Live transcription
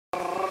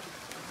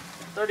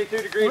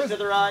32 degrees to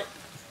the right.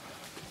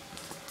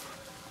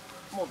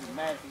 I'm gonna be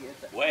mad if he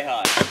hits that. Way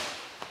high.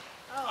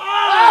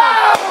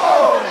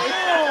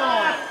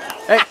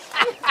 Hey.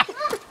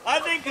 I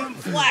think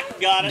Flack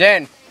got it.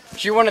 Dan,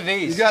 shoot one of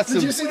these.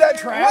 Did you see that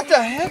track? What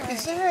the heck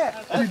is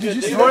that? Did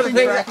you see one of the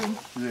that things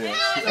thing? Yeah.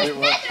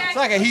 It's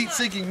like a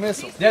heat-seeking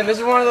missile. Dan, this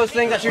is one of those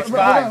things that shoots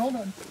five. Hold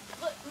on.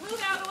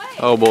 Move out of the way.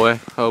 Oh boy,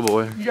 oh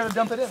boy. You gotta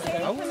dump it in. Okay?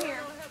 Come here.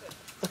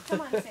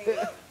 Come on, Sadie.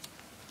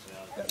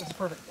 That was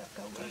perfect.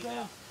 Go.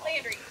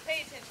 Landry,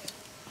 pay attention.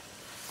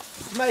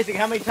 It's amazing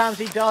how many times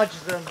he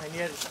dodges them and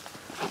yet it's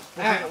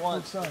at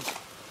once.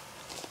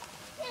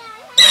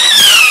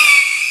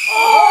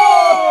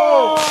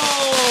 Oh!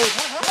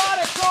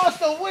 Right across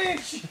the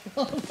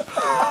windshield.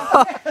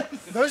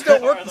 Those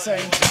don't work the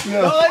same.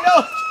 No, they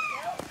don't.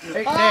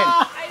 Hey,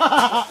 Dan,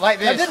 like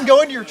That this. didn't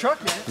go into your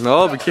truck yet.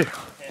 No, be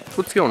careful.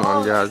 What's going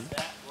on, guys?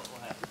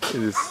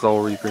 It is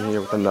Soul Reaper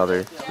here with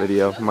another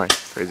video of my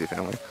crazy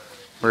family.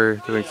 We're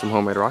doing some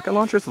homemade rocket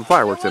launchers with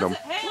fireworks in them.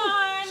 Hang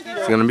on.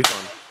 It's gonna be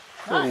fun.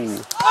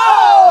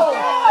 Oh.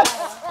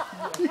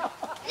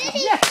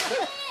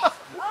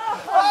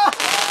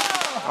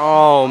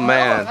 Oh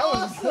man.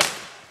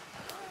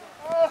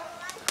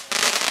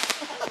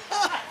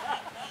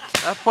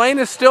 That plane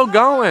is still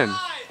going.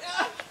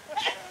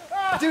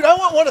 Dude, I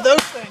want one of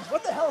those things.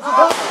 What the hell is that?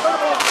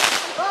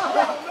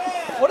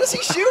 What is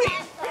he shooting?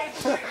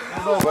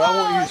 No, but I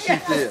want you to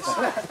shoot this.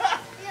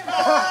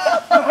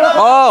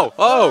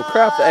 Oh,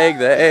 crap, the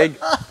egg.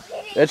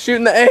 It's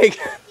shooting the egg.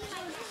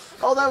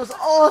 Oh, that was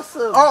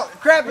awesome. Oh,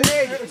 crap an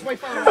egg. It's way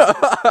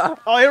far.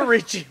 Oh, it'll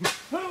reach him.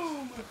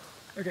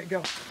 Okay,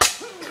 go.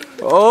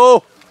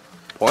 Oh,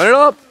 point it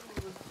up.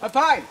 Up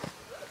high.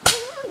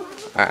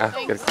 God,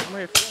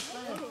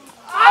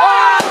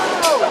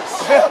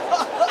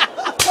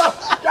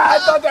 I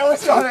thought that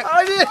was on it.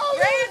 I did.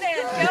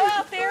 Brandon, go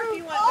out there if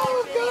you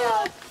want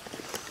to.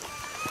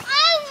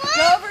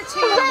 Go over to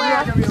your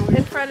left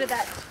in front of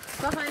that,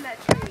 behind that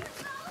tree.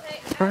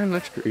 Behind the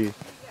tree.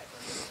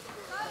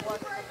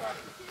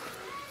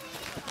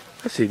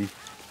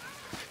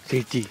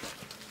 Sadie.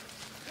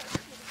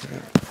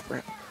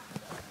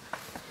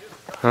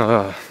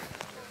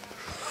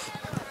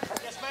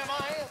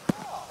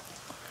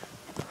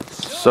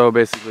 So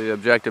basically the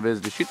objective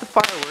is to shoot the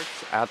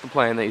fireworks at the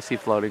plane that you see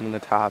floating in the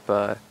top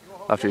left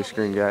of your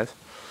screen, guys.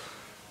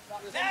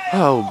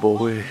 Oh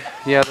boy.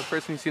 Yeah, the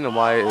person you see in the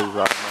white is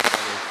my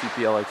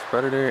CPLX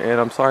Predator, and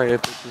I'm sorry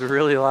if this is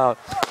really loud.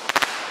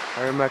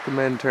 I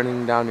recommend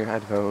turning down your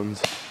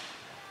headphones.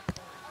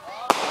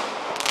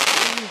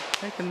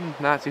 I can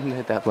not seem to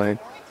hit that plane.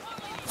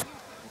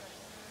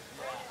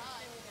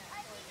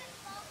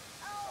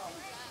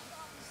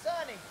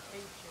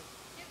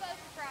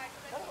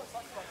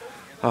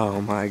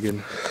 Oh my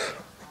goodness.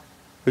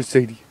 Where's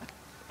Sadie?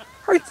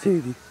 Alright,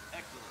 Sadie.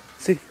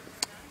 Sadie.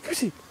 Where's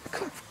Sadie?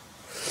 Come on.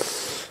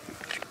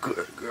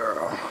 Good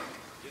girl.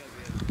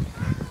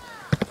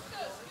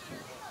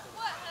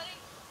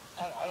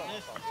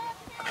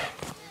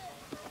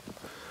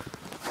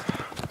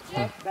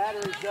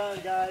 Battery's done,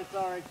 guys.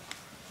 Sorry.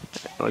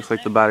 Looks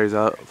like the battery's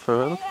out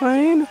for the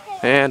plane.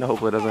 And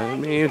hopefully it doesn't hit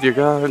me with your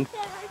gun.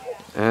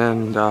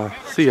 And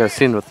see you guys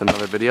soon with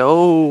another video.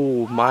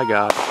 Oh my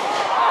god.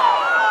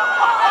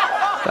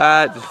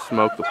 That just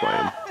smoked the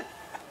plane.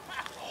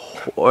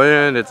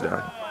 And it's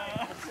done.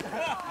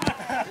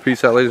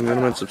 Peace out, ladies and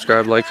gentlemen.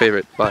 Subscribe, like,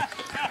 favorite. Bye.